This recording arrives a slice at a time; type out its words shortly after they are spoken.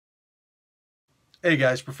Hey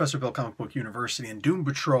guys, Professor Bill Comic Book University and Doom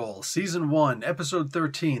Patrol, Season 1, Episode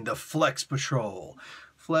 13, The Flex Patrol.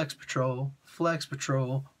 Flex Patrol, Flex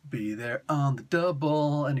Patrol, be there on the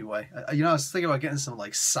double. Anyway, I was thinking about getting some,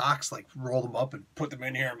 socks, roll them up and put them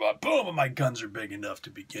in here, and boom, my guns are big enough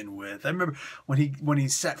to begin with. I remember when he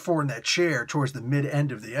sat forward in that chair towards the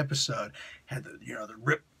mid-end of the episode, had the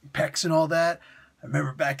ripped pecs and all that. I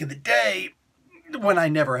remember back in the day when I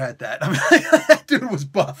never had that. I mean, that dude was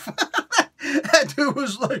buff. That dude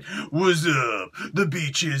was like, "What's up? The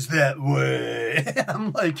beach is that way."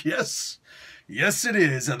 I'm like, yes it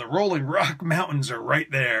is, and the rolling rock mountains are right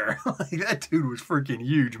there. That dude was freaking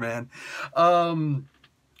huge, man.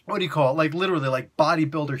 What do you call it? Literally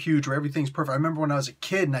bodybuilder huge, where everything's perfect. I remember when I was a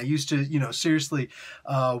kid and I used to, seriously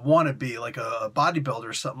want to be like a bodybuilder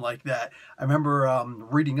or something like that. I remember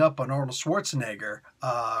reading up on Arnold Schwarzenegger,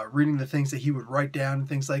 reading the things that he would write down and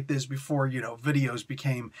things like this before, videos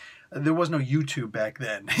became... There was no YouTube back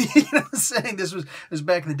then. You know what I'm saying? This was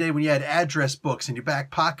back in the day when you had address books in your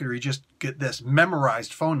back pocket, or you just get this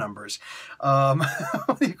memorized phone numbers.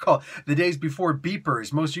 What do you call it? The days before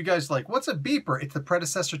beepers. Most of you guys are like, what's a beeper? It's the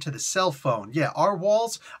predecessor to the cell phone. Yeah, our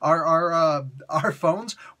walls, our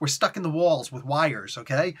phones were stuck in the walls with wires,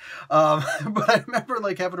 okay? But I remember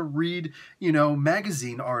having to read,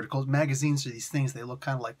 magazine articles. Magazines are these things, they look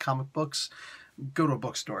kind of like comic books. Go to a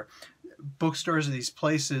bookstore. Bookstores are these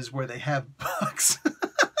places where they have books.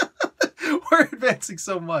 We're advancing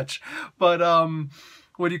so much. But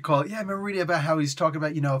what do you call it? Yeah, I remember reading about how he's talking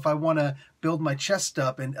about, if I want to build my chest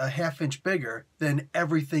up and a half-inch bigger, then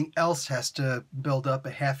everything else has to build up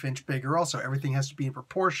a half-inch bigger also. Everything has to be in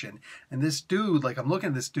proportion. And this dude, I'm looking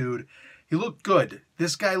at this dude, he looked good.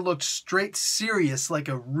 This guy looked straight serious, like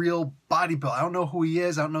a real bodybuilder. I don't know who he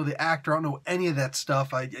is. I don't know the actor. I don't know any of that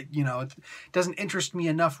stuff. It doesn't interest me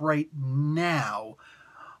enough right now.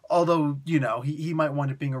 Although, he might wind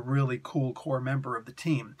up being a really cool core member of the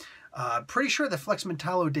team. Pretty sure that Flex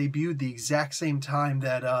Mentallo debuted the exact same time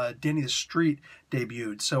that Danny the Street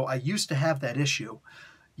debuted. So I used to have that issue.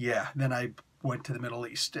 Yeah, then I went to the Middle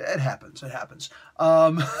East. It happens.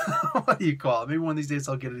 What do you call it? Maybe one of these days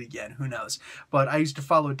I'll get it again. Who knows? But I used to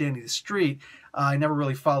follow Danny the Street. I never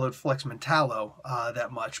really followed Flex Mentallo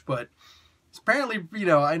that much. But apparently,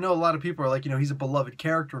 I know a lot of people are like, he's a beloved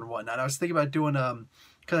character and whatnot. I was thinking about doing,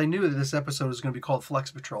 because I knew that this episode was going to be called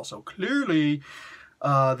Flex Patrol. So clearly,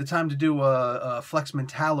 the time to do a Flex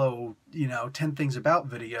Mentallo, 10 Things About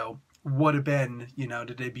video would have been,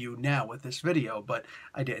 to debut now with this video, but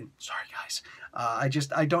I didn't. Sorry, guys.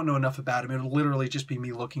 I don't know enough about him. It'll literally just be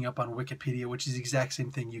me looking up on Wikipedia, which is the exact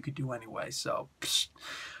same thing you could do anyway. So,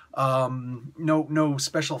 no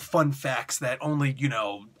special fun facts that only,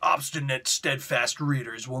 obstinate, steadfast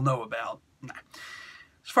readers will know about. Nah.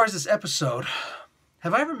 As far as this episode,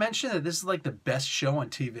 have I ever mentioned that this is the best show on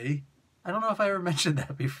TV? I don't know if I ever mentioned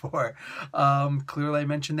that before. Clearly I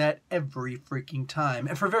mention that every freaking time,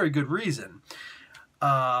 and for very good reason.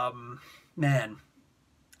 Man.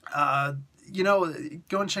 Go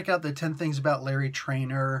and check out the 10 Things About Larry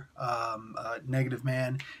Trainer, Negative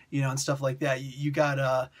Man, and stuff like that. You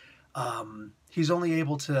got, he's only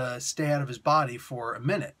able to stay out of his body for a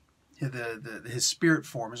minute. His spirit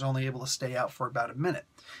form is only able to stay out for about a minute.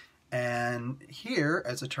 And here,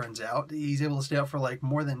 as it turns out, he's able to stay out for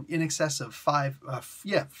more than in excess of 5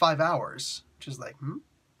 hours, which is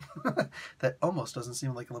that almost doesn't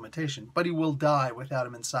seem like a limitation. But he will die without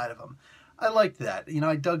him inside of him. I liked that.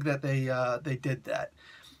 I dug that they did that,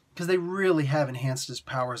 because they really have enhanced his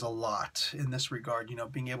powers a lot in this regard.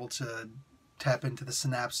 Being able to tap into the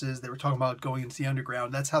synapses. They were talking about going into the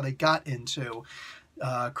underground. That's how they got into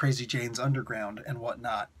Crazy Jane's underground and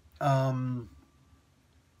whatnot.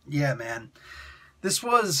 Yeah, man, this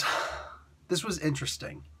was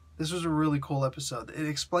interesting. This was a really cool episode. It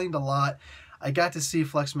explained a lot. I got to see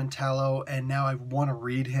Flex Mentallo, and now I want to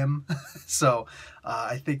read him. So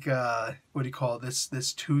I think, what do you call it?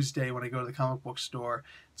 This Tuesday when I go to the comic book store,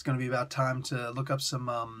 it's going to be about time to look up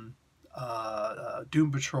some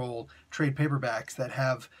Doom Patrol trade paperbacks that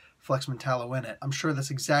have Flex Mentallo in it. I'm sure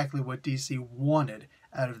that's exactly what DC wanted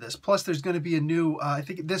out of this. Plus, there's going to be a new, I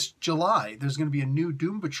think this July, there's going to be a new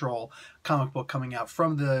Doom Patrol comic book coming out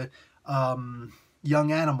from the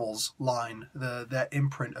Young Animals line, that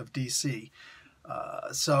imprint of DC.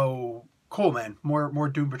 So, cool, man. More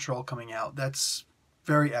Doom Patrol coming out. That's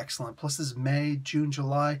very excellent. Plus, this is May, June,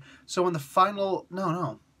 July. So, in the final,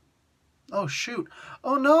 no. Oh, shoot.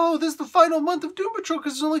 Oh, no, this is the final month of Doom Patrol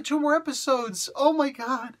because there's only 2 more episodes. Oh, my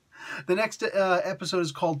God. The next episode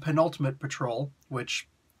is called Penultimate Patrol, which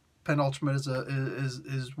penultimate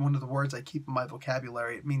is one of the words I keep in my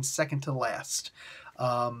vocabulary. It means second to last.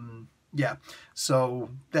 Yeah, so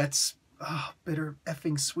that's bitter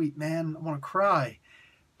effing sweet, man. I want to cry.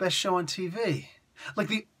 Best show on TV. Like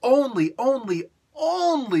the only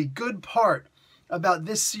good part about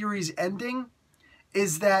this series ending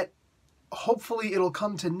is that hopefully it'll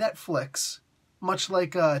come to Netflix, much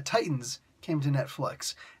like Titans came to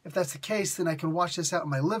Netflix. If that's the case, then I can watch this out in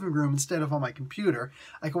my living room instead of on my computer.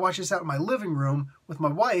 I can watch this out in my living room with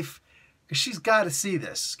my wife, because she's got to see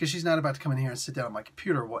this, because she's not about to come in here and sit down on my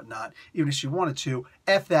computer or whatnot, even if she wanted to.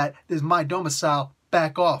 F that. This is my domicile.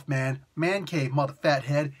 Back off, man. Man cave, mother fat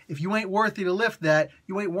head. If you ain't worthy to lift that,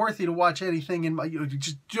 you ain't worthy to watch anything in my... You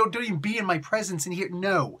just don't even be in my presence in here.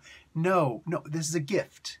 No. This is a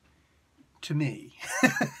gift to me.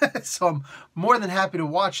 So I'm more than happy to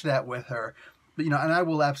watch that with her. But, and I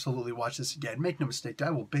will absolutely watch this again. Make no mistake,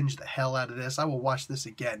 I will binge the hell out of this. I will watch this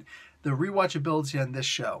again. The rewatchability on this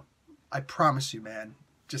show, I promise you, man,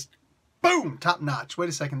 just boom, top notch. Wait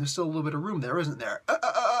a second, there's still a little bit of room there, isn't there?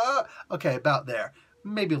 Okay, about there.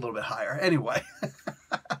 Maybe a little bit higher. Anyway.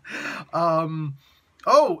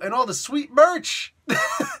 Oh, and all the sweet merch.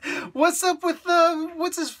 What's up with,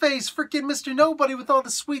 what's his face? Freaking Mr. Nobody with all the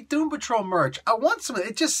sweet Doom Patrol merch. I want some of it.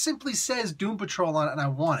 It just simply says Doom Patrol on it, and I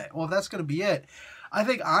want it. Well, if that's going to be it, I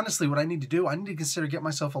think, honestly, what I need to do, I need to consider getting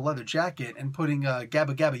myself a leather jacket and putting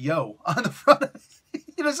Gabba Gabba Yo on the front of it.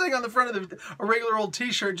 You know, saying on the front of a regular old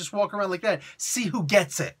t-shirt and just walk around like that. See who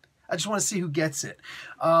gets it. I just want to see who gets it.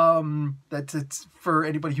 It's for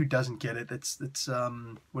anybody who doesn't get it. It's what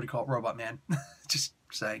do you call it? Robot Man. Just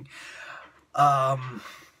saying.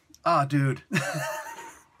 Dude.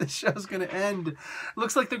 The show's going to end.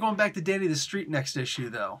 Looks like they're going back to Danny the Street next issue,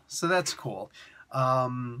 though. So that's cool.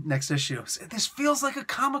 Next issue. This feels like a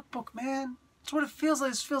comic book, man. That's what it feels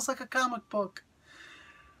like. This feels like a comic book.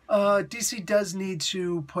 DC does need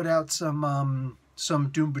to put out some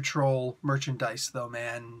Doom Patrol merchandise, though,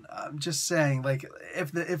 man. I'm just saying, like,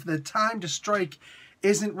 if the time to strike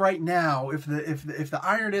isn't right now, if the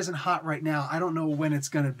iron isn't hot right now, I don't know when it's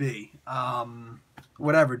gonna be.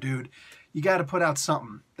 Whatever, dude. You got to put out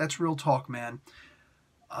something. That's real talk, man.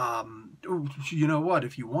 You know what?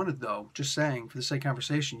 If you wanted, though, just saying, for the sake of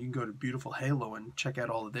conversation, you can go to Beautiful Halo and check out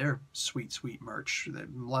all of their sweet merch.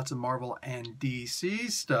 Lots of Marvel and DC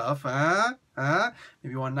stuff,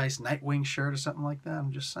 Maybe you want a nice Nightwing shirt or something like that.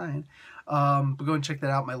 I'm just saying. But go and check that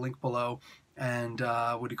out. My link below. And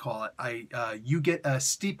what do you call it? You get a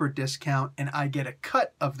steeper discount, and I get a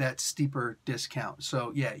cut of that steeper discount.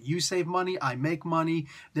 So yeah, you save money, I make money,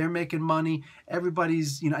 they're making money.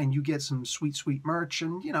 Everybody's, and you get some sweet merch,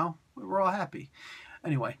 and we're all happy.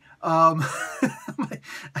 Anyway, I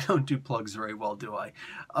don't do plugs very well, do I?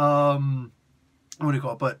 What do you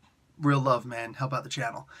call it? But real love, man. Help out the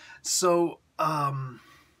channel. So what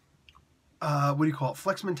do you call it?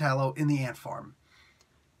 Flex Mentallo in the Ant Farm.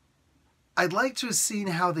 I'd like to have seen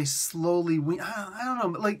how they slowly... I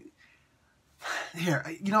don't know, like... Here,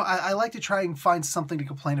 I like to try and find something to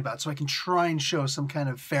complain about so I can try and show some kind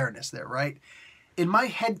of fairness there, right? In my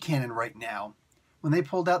headcanon right now, when they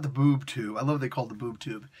pulled out the boob tube... I love what they called the boob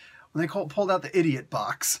tube. When they pulled out the idiot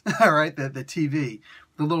box, all right, the TV,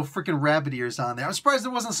 the little freaking rabbit ears on there. I'm surprised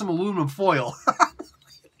there wasn't some aluminum foil.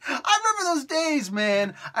 I remember those days,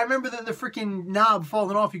 man. I remember the freaking knob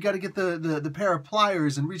falling off. You got to get the pair of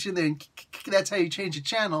pliers and reach in there, and that's how you change the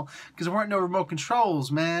channel, because there weren't no remote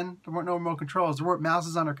controls, man. There weren't no remote controls. There weren't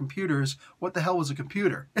mouses on our computers. What the hell was a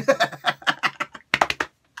computer?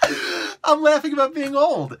 I'm laughing about being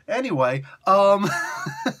old. Anyway, what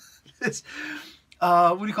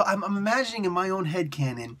do you call? I'm imagining in my own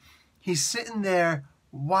headcanon, he's sitting there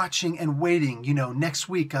watching and waiting, next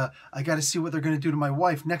week, I got to see what they're going to do to my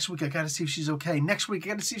wife. Next week, I got to see if she's okay. Next week, I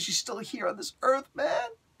got to see if she's still here on this earth, man.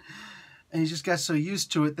 And he just got so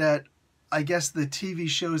used to it that I guess the TV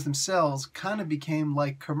shows themselves kind of became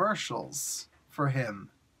like commercials for him.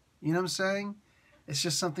 You know what I'm saying? It's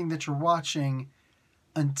just something that you're watching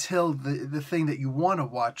until the thing that you want to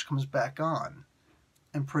watch comes back on.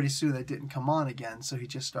 And pretty soon that didn't come on again, so he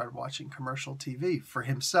just started watching commercial TV for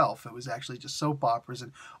himself. It was actually just soap operas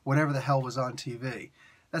and whatever the hell was on TV.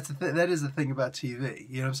 That is the thing about TV.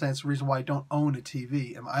 You know what I'm saying? It's the reason why I don't own a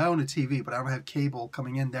TV. I own a TV, but I don't have cable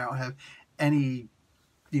coming in there. I don't have any,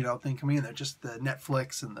 thing coming in there. Just the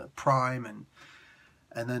Netflix and the Prime and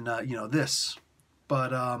then, this.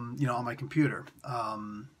 But, on my computer.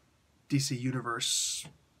 DC Universe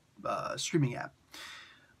streaming app.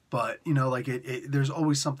 But, there's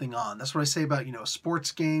always something on. That's what I say about,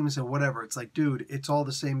 sports games and whatever. It's like, dude, it's all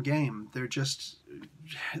the same game. They're just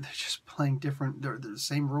playing different, they're the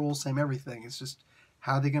same rules, same everything. It's just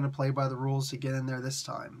How are they going to play by the rules to get in there this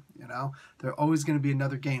time? You know, there's always going to be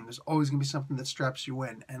another game. There's always going to be something that straps you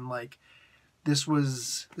in. And like, this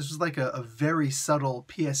was like a very subtle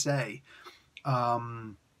PSA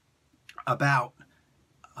about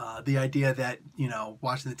the idea that, you know,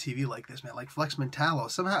 watching the TV like this, man, like Flex Mentallo,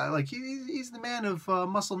 somehow, like he's the man of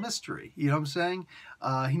muscle mystery. You know what I'm saying?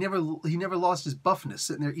 He never lost his buffness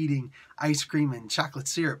sitting there eating ice cream and chocolate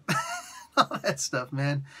syrup, all that stuff,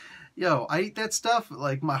 man. Yo, I eat that stuff,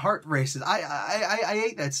 like my heart races. I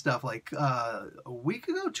ate that stuff like a week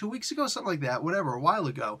ago, 2 weeks ago, something like that, whatever, a while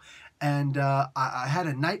ago, and I had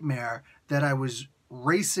a nightmare that I was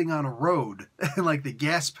racing on a road and like the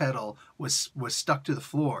gas pedal was stuck to the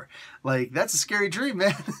floor. Like, that's a scary dream,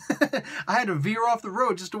 man. I had to veer off the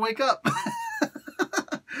road just to wake up.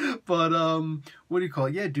 But what do you call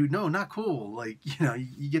it? Yeah, dude, no, not cool. Like, you know,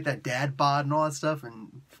 you get that dad bod and all that stuff,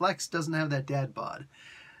 and Flex doesn't have that dad bod.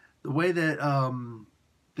 The way that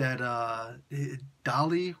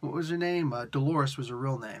Dolly, what was her name? Dolores was her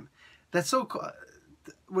real name. That's so cool.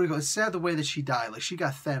 What do you call it? It's sad the way that she died. Like, she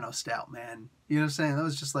got Thanos'd out, man. You know what I'm saying? That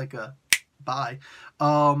was just like a bye.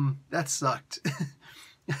 That sucked.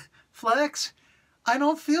 Flex, I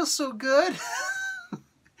don't feel so good.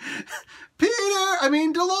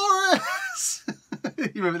 Dolores.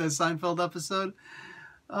 You remember that Seinfeld episode?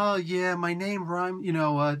 Oh yeah, my name rhymed. You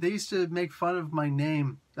know, they used to make fun of my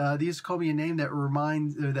name. They used to call me a name that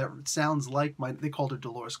that sounds like my. They called her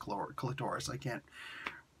Dolores Clitoris. I can't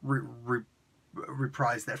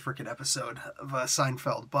reprise that freaking episode of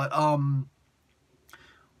Seinfeld, but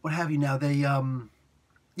what have you now? They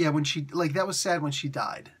yeah, when she, like, that was sad when she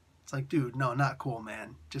died. It's like, dude, no, not cool,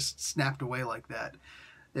 man. Just snapped away like that.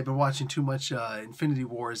 They've been watching too much Infinity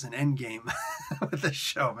Wars and Endgame with this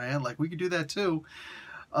show, man. Like, we could do that too.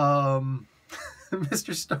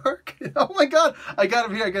 Mr. Stark. Oh my God, I got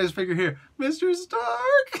him here. I got his figure here. Mr.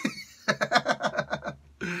 Stark.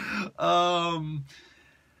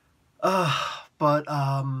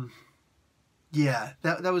 Yeah,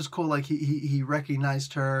 that was cool. Like, he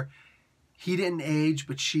recognized her. He didn't age,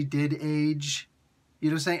 but she did age. You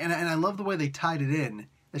know what I'm saying? And I love the way they tied it in.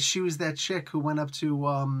 That she was that chick who went up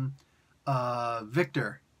to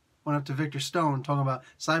Victor Stone, talking about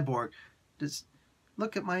Cyborg. Just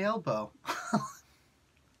look at my elbow. What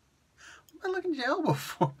am I looking at your elbow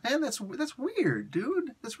for, man? That's weird,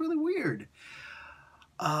 dude. That's really weird.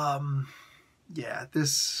 Yeah,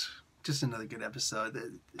 this just another good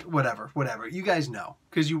episode. Whatever. You guys know,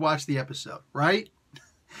 because you watched the episode, right?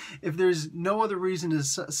 If there's no other reason to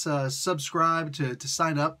subscribe, to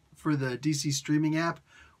sign up for the DC streaming app,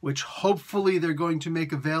 which hopefully they're going to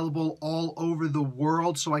make available all over the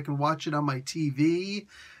world so I can watch it on my TV,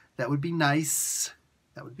 that would be nice.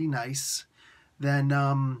 That would be nice. Then,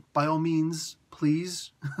 by all means,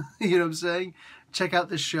 please, you know what I'm saying? Check out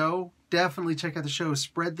the show. Definitely check out the show.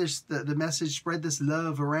 Spread this, the message, spread this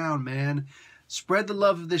love around, man. Spread the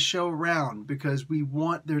love of this show around, because we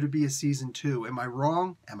want there to be a season 2. Am I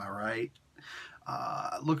wrong? Am I right?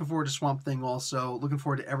 Looking forward to Swamp Thing also. Looking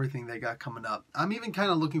forward to everything they got coming up. I'm even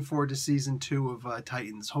kind of looking forward to season 2 of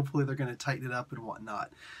Titans. Hopefully they're going to tighten it up and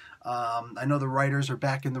whatnot. I know the writers are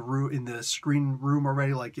back in the screen room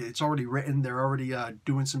already. Like, it's already written. They're already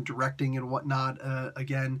doing some directing and whatnot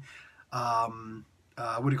again.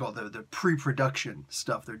 What do you call it? The pre-production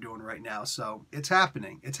stuff they're doing right now. So it's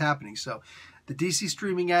happening. It's happening. So the DC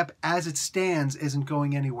streaming app, as it stands, isn't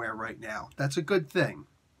going anywhere right now. That's a good thing.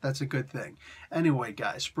 That's a good thing. Anyway,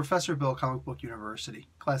 guys, Professor Bill, Comic Book University.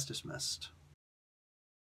 Class dismissed.